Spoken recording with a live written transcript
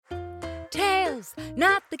fuzz,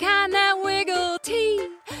 not the kind that wiggle tea,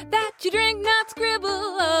 that you drink, not scribble,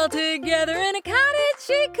 all together in a cottage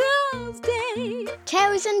she calls day.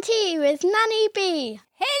 Tales and Tea with Nanny B.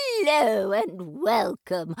 Hello and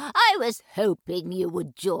welcome. I was hoping you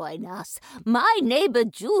would join us. My neighbor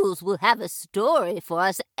Jules will have a story for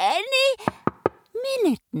us any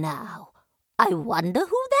minute now. I wonder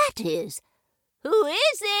who that is. Who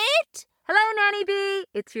is it? Hello, Nanny B.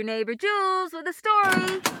 It's your neighbor Jules with a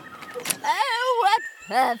story. Oh, what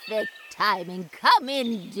perfect timing. Come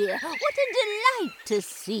in, dear. What a delight to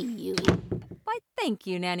see you. Why, thank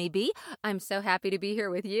you, Nanny B. I'm so happy to be here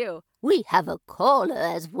with you. We have a caller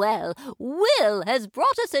as well. Will has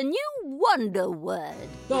brought us a new wonder word.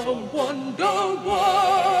 The wonder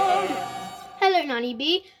word! Hello, Nanny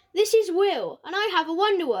B. This is Will, and I have a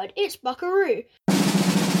wonder word. It's buckaroo.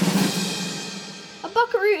 A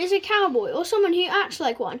buckaroo is a cowboy or someone who acts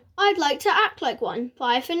like one. I'd like to act like one.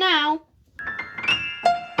 Bye for now.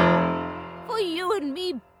 For you and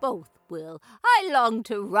me both, Will. I long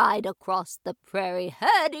to ride across the prairie,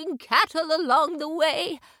 herding cattle along the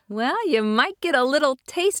way. Well, you might get a little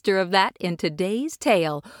taster of that in today's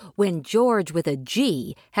tale, when George with a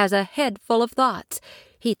G has a head full of thoughts.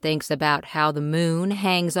 He thinks about how the moon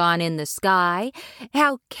hangs on in the sky,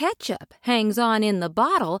 how ketchup hangs on in the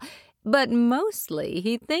bottle, but mostly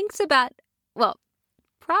he thinks about, well,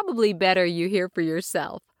 probably better you hear for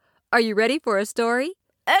yourself. Are you ready for a story?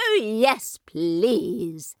 Oh, yes,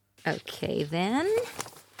 please. Okay, then.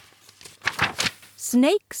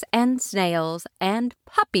 Snakes and Snails and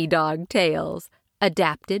Puppy Dog Tales,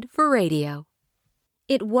 adapted for radio.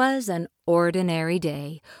 It was an ordinary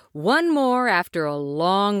day, one more after a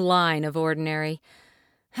long line of ordinary.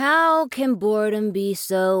 How can boredom be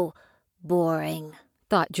so boring?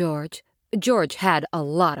 Thought George. George had a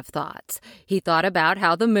lot of thoughts. He thought about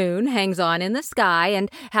how the moon hangs on in the sky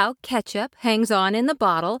and how ketchup hangs on in the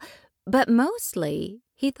bottle, but mostly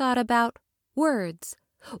he thought about words.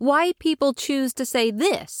 Why people choose to say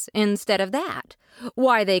this instead of that.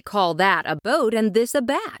 Why they call that a boat and this a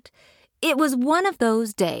bat. It was one of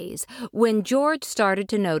those days when George started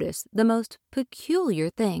to notice the most peculiar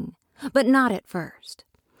thing, but not at first.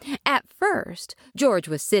 At first, George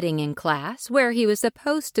was sitting in class where he was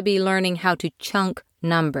supposed to be learning how to chunk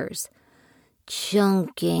numbers.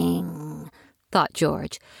 Chunking, thought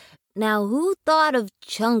George. Now, who thought of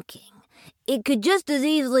chunking? It could just as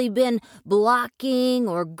easily been blocking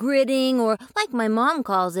or gridding or, like my mom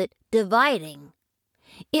calls it, dividing.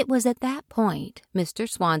 It was at that point Mr.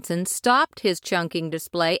 Swanson stopped his chunking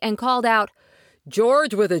display and called out,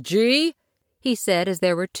 "George with a G?" he said as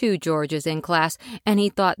there were two Georges in class, and he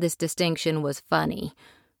thought this distinction was funny.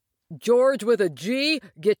 "George with a G,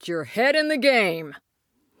 get your head in the game,"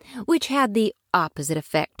 which had the opposite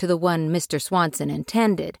effect to the one Mr. Swanson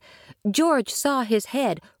intended. George saw his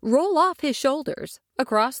head roll off his shoulders,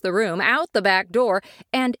 across the room, out the back door,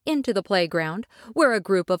 and into the playground, where a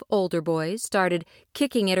group of older boys started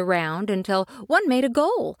kicking it around until one made a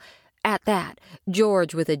goal. At that,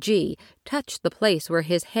 George with a G touched the place where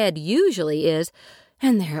his head usually is,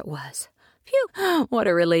 and there it was. Phew, what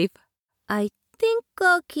a relief. I think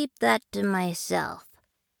I'll keep that to myself,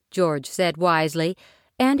 George said wisely,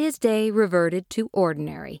 and his day reverted to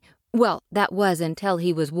ordinary. Well, that was until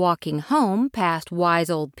he was walking home past wise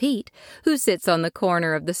old Pete, who sits on the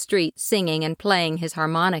corner of the street singing and playing his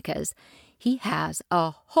harmonicas. He has a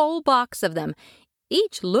whole box of them.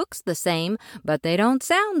 Each looks the same, but they don't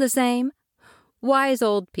sound the same. Wise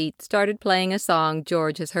old Pete started playing a song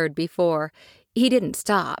George has heard before. He didn't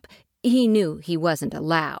stop. He knew he wasn't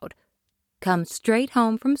allowed. "Come straight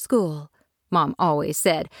home from school," Mom always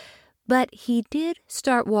said. But he did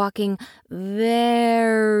start walking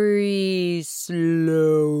very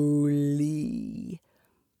slowly.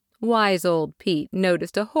 Wise old Pete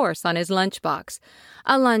noticed a horse on his lunchbox,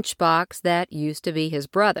 a lunchbox that used to be his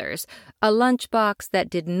brother's, a lunchbox that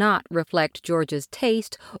did not reflect George's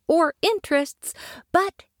taste or interests,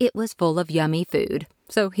 but it was full of yummy food,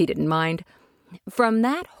 so he didn't mind. From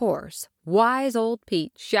that horse, wise old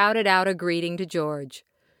Pete shouted out a greeting to George.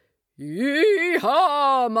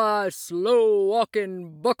 "Yee-haw, my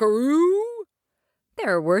slow-walking buckaroo!" There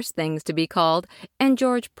are worse things to be called, and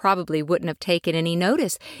George probably wouldn't have taken any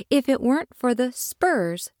notice if it weren't for the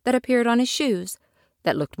spurs that appeared on his shoes,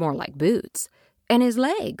 that looked more like boots, and his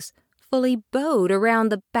legs, fully bowed around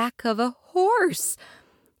the back of a horse.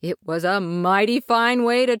 It was a mighty fine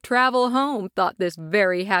way to travel home, thought this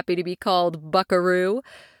very happy-to-be-called buckaroo.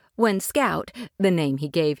 When Scout, the name he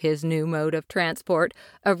gave his new mode of transport,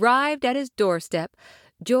 arrived at his doorstep,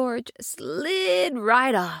 George slid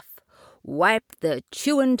right off. wiped the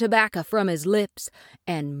chewing tobacco from his lips,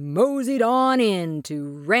 and moseyed on in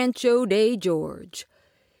to Rancho de George.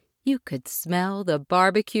 You could smell the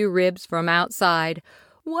barbecue ribs from outside.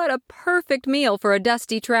 What a perfect meal for a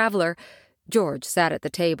dusty traveler. George sat at the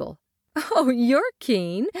table. "Oh, you're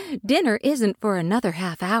keen. Dinner isn't for another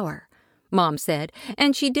half hour," Mom said,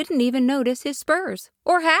 and she didn't even notice his spurs,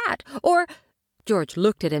 or hat, or— George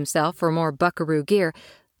looked at himself for more buckaroo gear,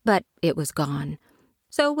 but it was gone.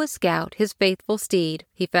 So was Scout, his faithful steed,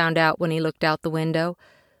 he found out when he looked out the window.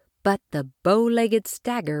 But the bow-legged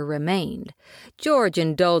stagger remained. George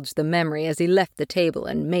indulged the memory as he left the table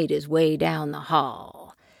and made his way down the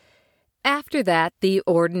hall. After that, the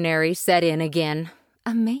ordinary set in again.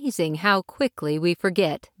 Amazing how quickly we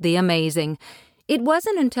forget the amazing. It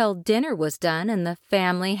wasn't until dinner was done and the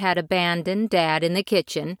family had abandoned Dad in the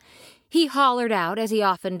kitchen. He hollered out, as he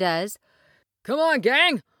often does, "Come on,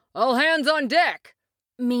 gang! All hands on deck!"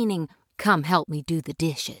 meaning, "Come help me do the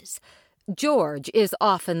dishes." George is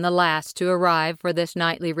often the last to arrive for this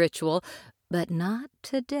nightly ritual, but not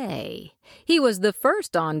today. He was the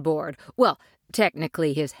first on board. Well,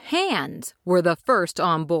 technically his hands were the first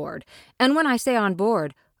on board. And when I say on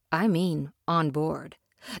board, I mean on board.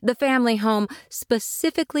 The family home,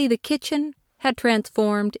 specifically the kitchen, had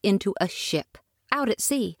transformed into a ship out at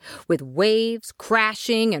sea, with waves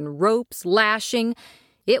crashing and ropes lashing.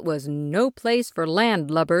 It was no place for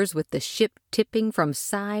landlubbers, with the ship tipping from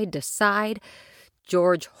side to side.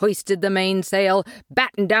 George hoisted the mainsail,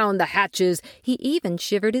 battened down the hatches. He even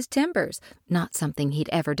shivered his timbers, not something he'd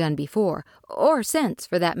ever done before, or since,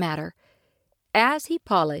 for that matter. As he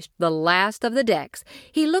polished the last of the decks,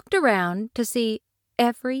 he looked around to see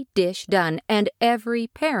every dish done and every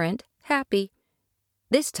parent happy.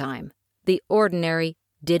 This time, the ordinary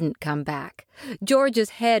didn't come back.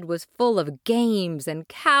 George's head was full of games and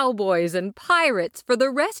cowboys and pirates for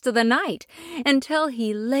the rest of the night, until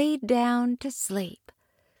he laid down to sleep.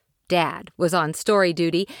 Dad was on story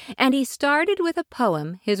duty, and he started with a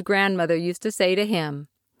poem his grandmother used to say to him.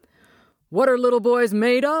 "What are little boys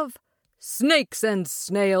made of? Snakes and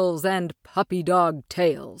snails and puppy dog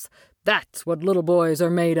tails. That's what little boys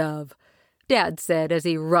are made of," Dad said as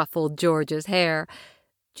he ruffled George's hair.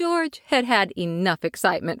 George had had enough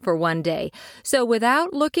excitement for one day, so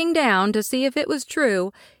without looking down to see if it was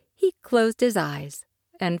true, he closed his eyes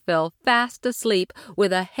and fell fast asleep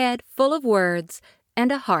with a head full of words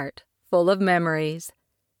and a heart full of memories.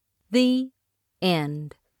 The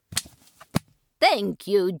end. Thank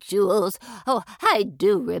you, Jules. Oh, I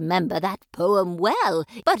do remember that poem well,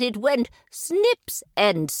 but it went snips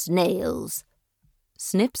and snails.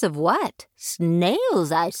 Snips of what?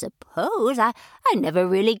 Snails, I suppose. I never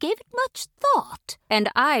really gave it much thought. And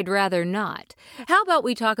I'd rather not. How about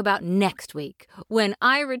we talk about next week, when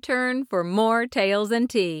I return for more Tales and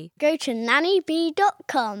Tea? Go to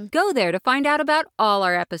nannybee.com. Go there to find out about all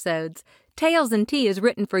our episodes. Tales and Tea is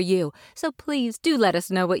written for you, so please do let us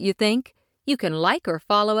know what you think. You can like or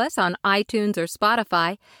follow us on iTunes or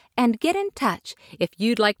Spotify, and get in touch if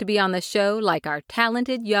you'd like to be on the show like our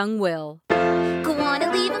talented young Will. Go on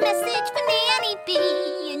and leave a message for Nanny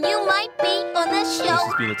Bee, and you might be on the show. This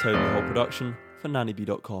has been a Toad and the Hole production for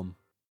nannybee.com.